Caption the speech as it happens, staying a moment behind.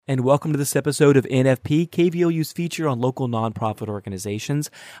And welcome to this episode of NFP, KVOU's feature on local nonprofit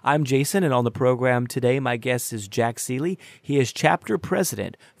organizations. I'm Jason, and on the program today, my guest is Jack Seeley. He is chapter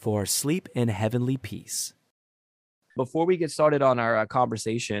president for Sleep in Heavenly Peace. Before we get started on our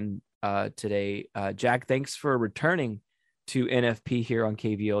conversation today, Jack, thanks for returning to NFP here on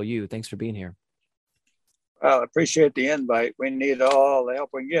KVOU. Thanks for being here. Well, I appreciate the invite. We need all the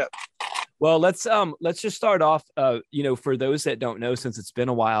help we can get. Well, let's just start off, for those that don't know, since it's been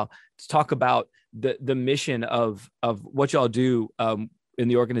a while, to talk about the mission of what y'all do in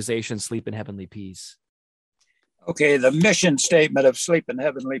the organization Sleep in Heavenly Peace. Okay, the mission statement of Sleep in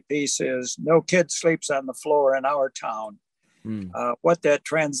Heavenly Peace is no kid sleeps on the floor in our town. What that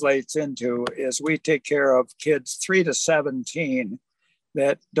translates into is we take care of kids 3 to 17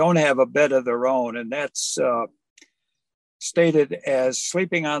 that don't have a bed of their own, and that's stated as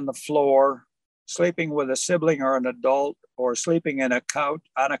sleeping on the floor, sleeping with a sibling or an adult, or sleeping in on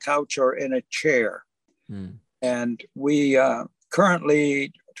a couch or in a chair. And we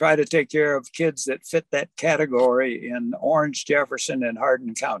currently try to take care of kids that fit that category in Orange, Jefferson, and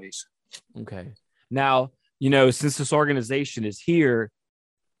Hardin counties. Okay. Now, since this organization is here,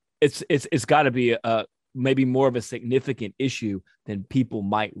 it's got to be maybe more of a significant issue than people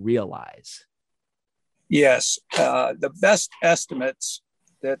might realize. Yes, the best estimates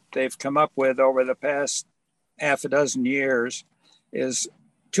that they've come up with over the past half a dozen years is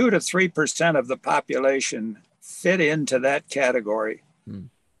 2 to 3% of the population fit into that category.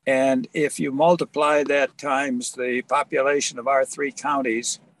 And if you multiply that times the population of our 3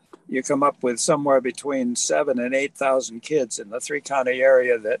 counties, you come up with somewhere between 7,000 and 8,000 kids in the 3-county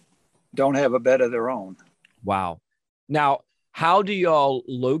area that don't have a bed of their own. Wow. Now, how do y'all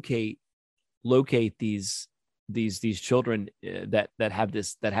locate these children that have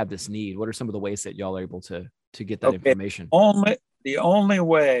this need? What are some of the ways that y'all are able to get that information? The only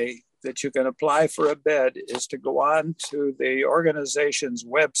way that you can apply for a bed is to go on to the organization's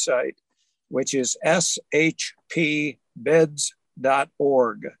website, which is shpbeds.org,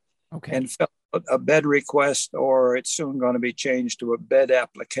 and fill out a bed request, or it's soon going to be changed to a bed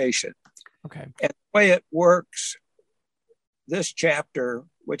application. Okay. And the way it works, this chapter,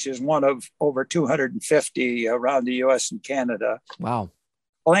 which is one of over 250 around the U.S. and Canada. Wow.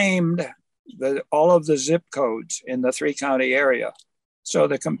 Claimed all of the zip codes in the 3-county area. So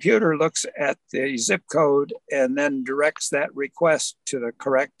the computer looks at the zip code and then directs that request to the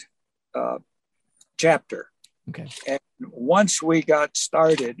correct chapter. Okay. And once we got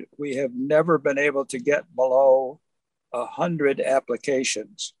started, we have never been able to get below 100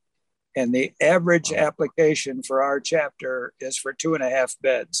 applications. And the average application for our chapter is for 2.5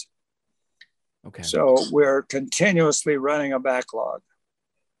 beds. Okay. So we're continuously running a backlog.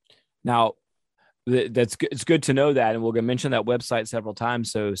 Now, that's good. It's good to know that, and we're going to mention that website several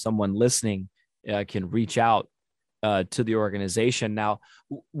times so someone listening can reach out to the organization. Now,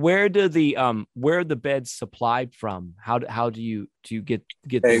 where are the beds supplied from? How do you get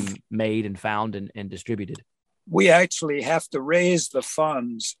them made and found and distributed? We actually have to raise the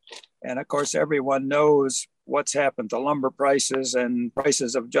funds. And of course, everyone knows what's happened to lumber prices and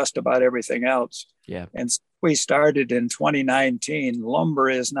prices of just about everything else. Yeah. And we started in 2019. Lumber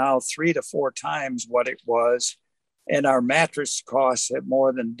is now 3 to 4 times what it was. And our mattress costs have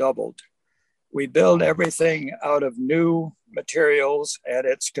more than doubled. We build everything out of new materials, and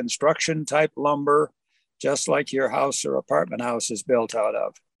it's construction type lumber, just like your house or apartment house is built out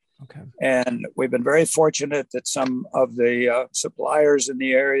of. Okay. And we've been very fortunate that some of the suppliers in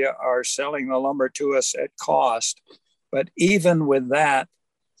the area are selling the lumber to us at cost. But even with that,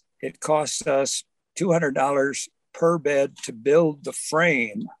 it costs us $200 per bed to build the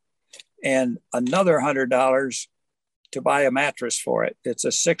frame and another $100 to buy a mattress for it. It's a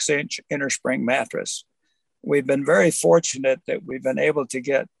 6-inch innerspring mattress. We've been very fortunate that we've been able to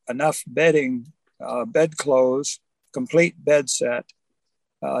get enough bedding, bedclothes, complete bed set,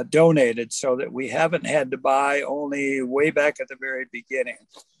 donated so that we haven't had to buy, only way back at the very beginning.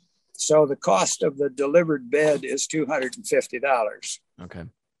 So the cost of the delivered bed is $250. Okay.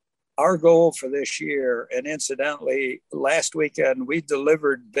 Our goal for this year, and incidentally, last weekend we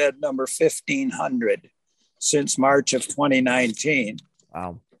delivered bed number 1,500 since March of 2019.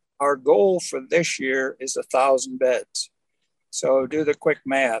 Wow. Our goal for this year is 1,000 beds. So do the quick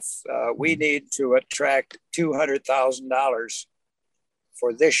math. We need to attract $200,000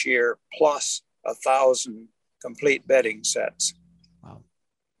 for this year, plus 1,000 complete bedding sets. Wow.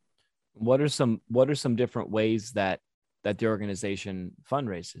 What are some different ways that the organization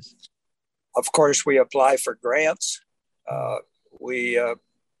fundraises? Of course, we apply for grants. We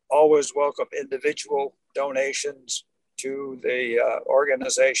always welcome individual donations to the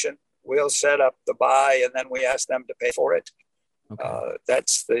organization. We'll set up the buy, and then we ask them to pay for it. Okay.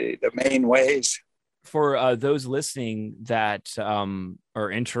 That's the main ways. For those listening that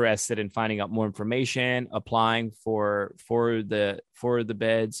are interested in finding out more information, applying for the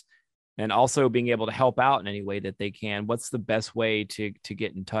beds, and also being able to help out in any way that they can, what's the best way to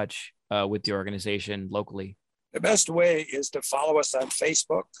get in touch with the organization locally? The best way is to follow us on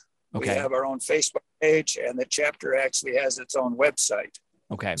Facebook. Okay. We have our own Facebook page, and the chapter actually has its own website.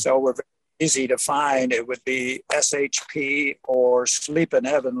 Okay. So we're very easy to find. It would be SHP or Sleep in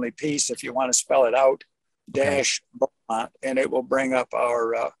Heavenly Peace, if you want to spell it out, dash Beaumont, and it will bring up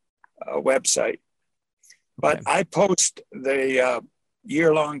our website. But I post the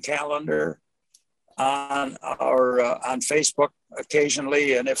year-long calendar on Facebook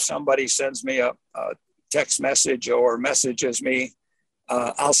occasionally, and if somebody sends me a text message or messages me,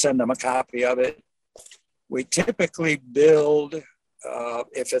 I'll send them a copy of it. We typically build,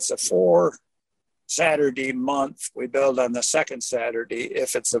 if it's a 4 Saturday month, we build on the second Saturday.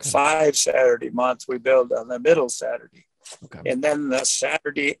 If it's a 5 Saturday month, we build on the middle Saturday. Okay. And then the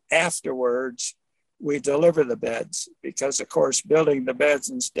Saturday afterwards, we deliver the beds, because of course, building the beds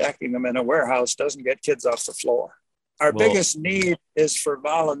and stacking them in a warehouse doesn't get kids off the floor. Our biggest need is for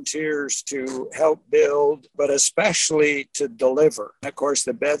volunteers to help build, but especially to deliver. Of course,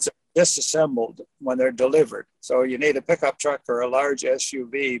 the beds are disassembled when they're delivered. So you need a pickup truck or a large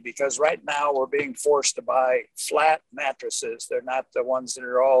SUV, because right now we're being forced to buy flat mattresses. They're not the ones that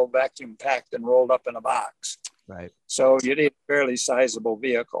are all vacuum packed and rolled up in a box. Right. So you need a fairly sizable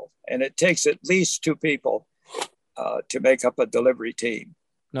vehicle, and it takes at least 2 people to make up a delivery team.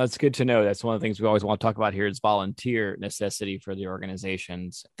 No, it's good to know. That's one of the things we always want to talk about here is volunteer necessity for the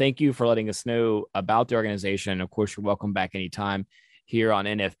organizations. Thank you for letting us know about the organization. Of course, you're welcome back anytime here on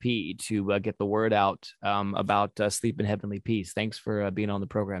NFP to get the word out about Sleep in Heavenly Peace. Thanks for being on the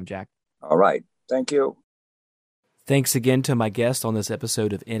program, Jack. All right. Thank you. Thanks again to my guest on this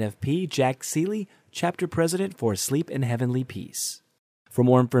episode of NFP, Jack Seeley, Chapter President for Sleep in Heavenly Peace. For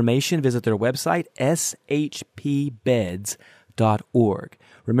more information, visit their website, shpbeds.org.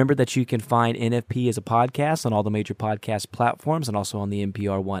 Remember that you can find NFP as a podcast on all the major podcast platforms and also on the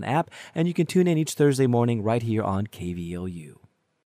NPR One app, and you can tune in each Thursday morning right here on KVLU.